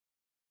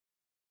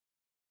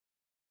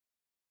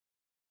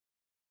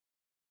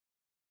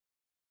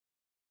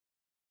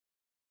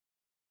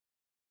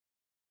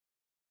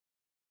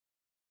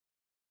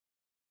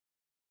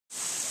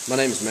My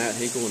name is Matt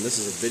Hinkle, and this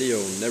is a video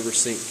on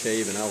Neversink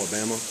Cave in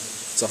Alabama.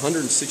 It's a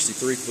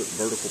 163-foot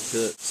vertical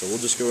pit, so we'll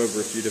just go over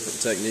a few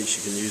different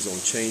techniques you can use on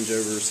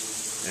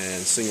changeovers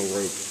and single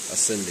rope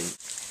ascending.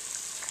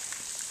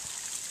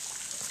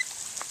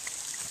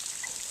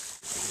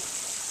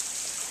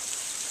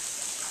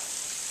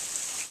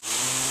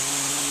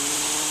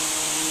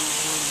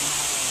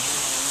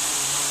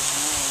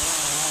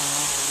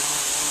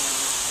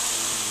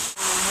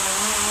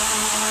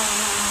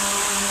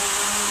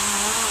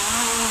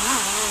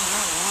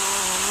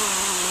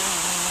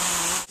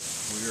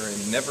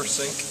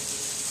 Neversink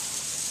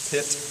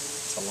pit.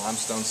 It's a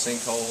limestone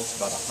sinkhole. It's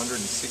about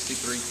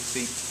 163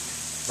 feet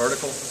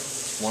vertical.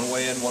 One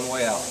way in, one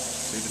way out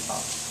to the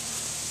top.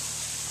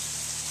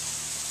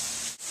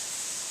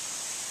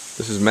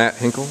 This is Matt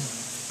Hinkle.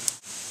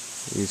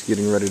 He's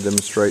getting ready to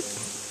demonstrate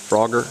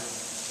Frogger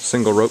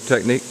single rope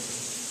technique.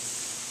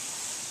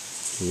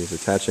 He is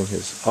attaching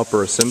his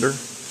upper ascender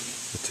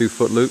with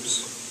 2-foot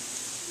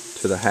loops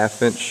to the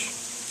 1/2-inch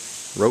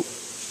rope.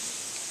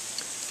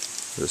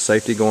 There's a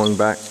safety going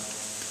back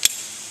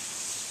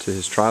to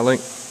his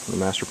tri-link, the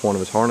master point of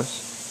his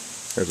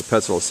harness. There's a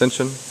pedal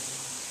ascension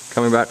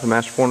coming back to the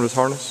master point of his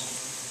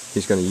harness.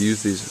 He's going to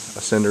use these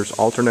ascenders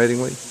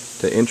alternatingly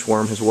to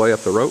inchworm his way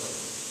up the rope,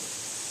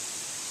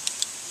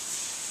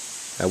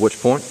 at which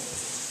point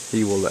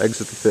he will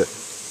exit the pit.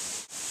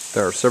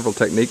 There are several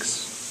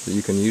techniques that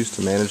you can use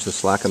to manage the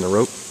slack in the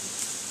rope.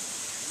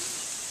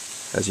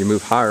 As you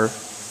move higher,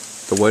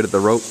 the weight of the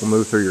rope will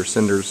move through your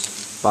ascenders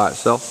by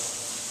itself.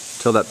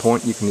 Till that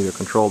point, you can either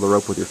control the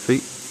rope with your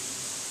feet,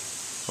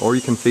 or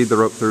you can feed the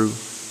rope through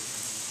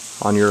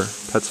on your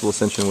pedal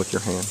ascension with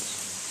your hands.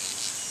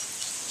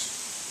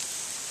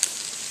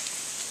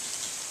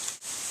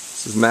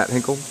 This is Matt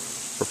Hinkle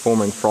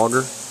performing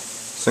Frogger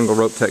single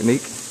rope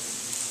technique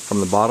from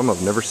the bottom of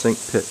Neversink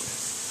Pit,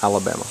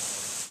 Alabama.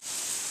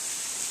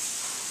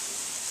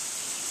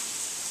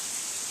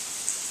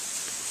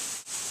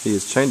 He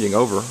is changing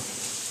over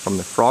from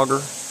the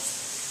Frogger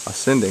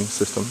ascending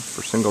system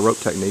for single rope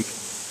technique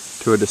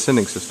to a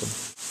descending system.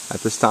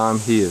 At this time,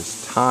 he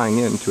is tying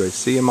into a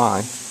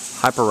CMI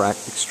Hyper-Rack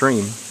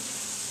Extreme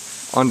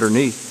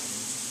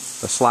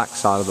underneath the slack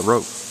side of the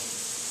rope.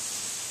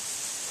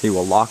 He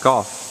will lock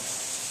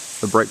off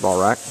the brake bar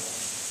rack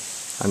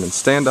and then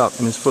stand up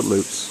in his foot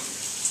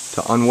loops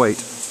to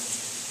unweight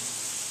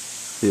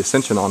the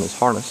ascension on his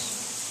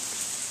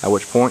harness, at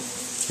which point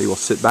he will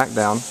sit back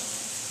down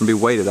and be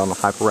weighted on the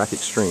Hyper-Rack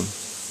Extreme.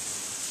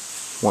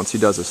 Once he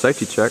does a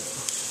safety check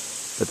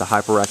that the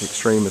Hyper-Rack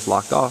Extreme is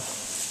locked off,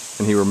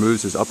 and he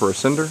removes his upper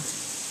ascender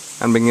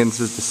and begins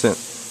his descent.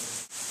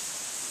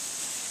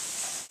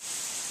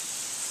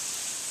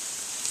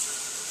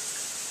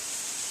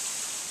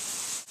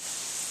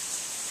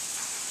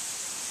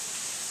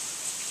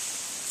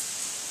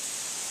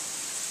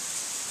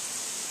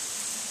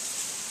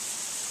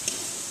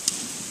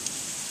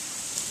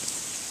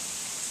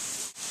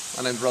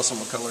 My name is Russell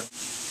McCullough.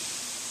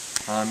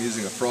 I'm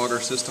using a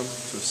Frogger system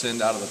to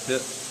ascend out of the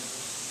pit.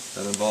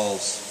 That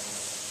involves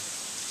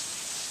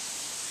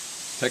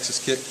Texas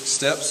kick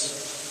steps,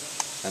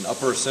 an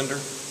upper ascender,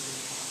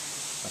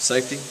 a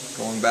safety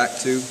going back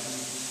to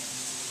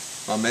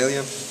my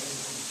mammalian,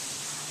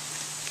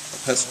 a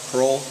pedal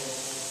curl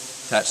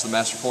attached to the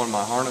master point of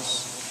my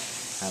harness,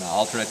 and I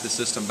alternate the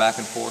system back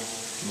and forth,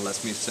 and it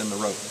lets me ascend the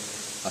rope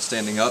by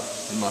standing up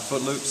in my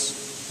foot loops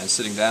and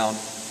sitting down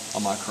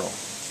on my curl.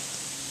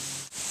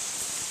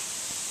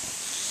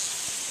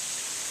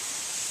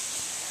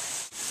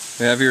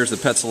 We have here is the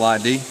Petzl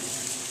ID.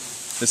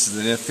 This is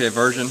the NFK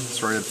version.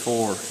 It's rated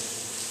for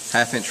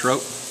 1/2-inch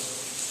rope.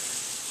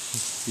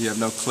 You have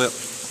no clip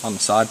on the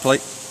side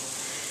plate.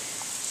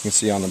 You can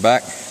see on the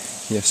back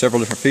you have several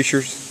different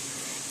features.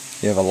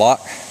 You have a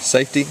lock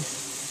safety,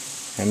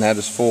 and that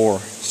is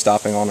for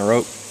stopping on the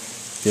rope.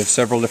 You have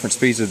several different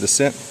speeds of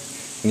descent,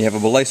 and you have a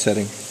belay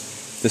setting.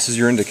 This is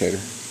your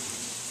indicator.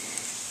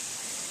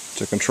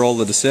 To control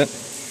the descent,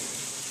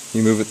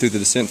 you move it through the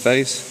descent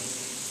phase.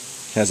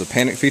 It has a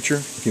panic feature.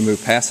 If you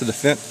move past the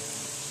descent,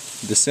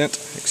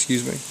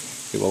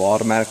 it will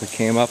automatically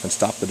cam up and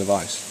stop the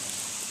device.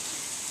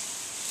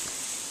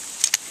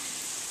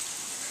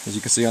 As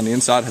you can see on the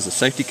inside, it has a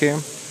safety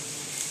cam.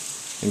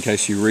 In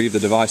case you reeve the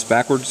device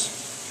backwards,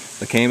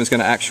 the cam is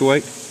going to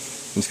actuate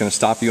and it's going to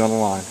stop you on the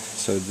line.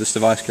 So this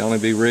device can only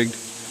be rigged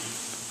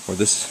where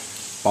this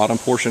bottom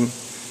portion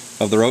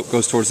of the rope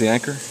goes towards the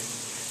anchor,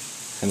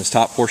 and this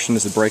top portion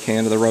is the brake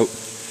hand of the rope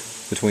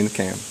between the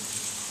cam.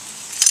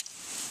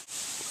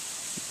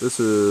 This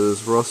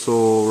is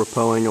Russell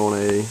rappelling on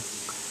a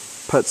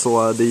Petzl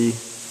ID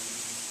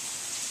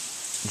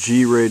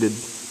G-rated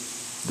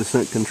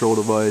descent control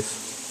device.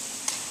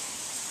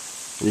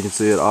 You can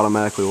see it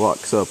automatically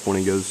locks up when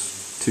he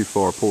goes too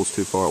far, pulls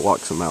too far, it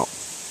locks him out.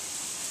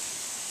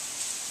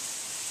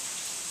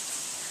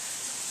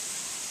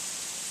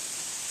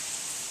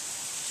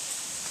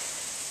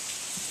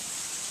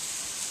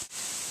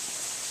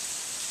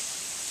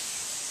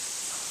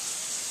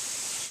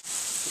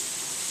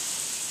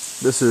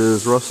 This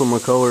is Russell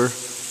McCullough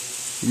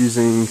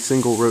using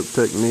single rope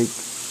technique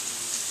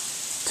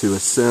to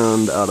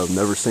ascend out of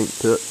Neversink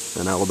Pit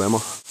in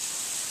Alabama.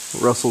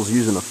 Russell's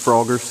using a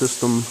Frogger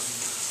system.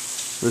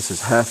 This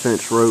is 1/2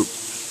 inch rope,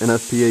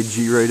 NFPA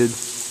G rated.